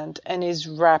prevalent and is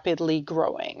rapidly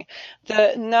growing.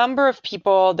 The number of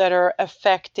people that are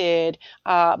affected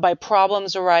by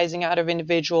problems arising out of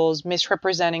individuals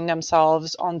misrepresenting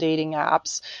themselves on dating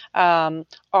apps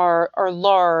are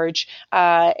large,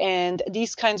 and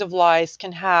these kinds of lies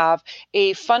can have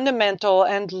a fundamental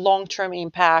and long-term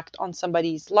impact on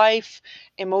somebody's life,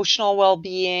 emotional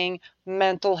well-being,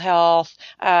 mental health,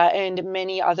 and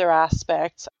many other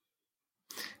aspects.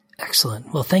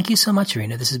 Excellent. Well, thank you so much,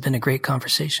 Irina. This has been a great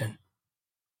conversation.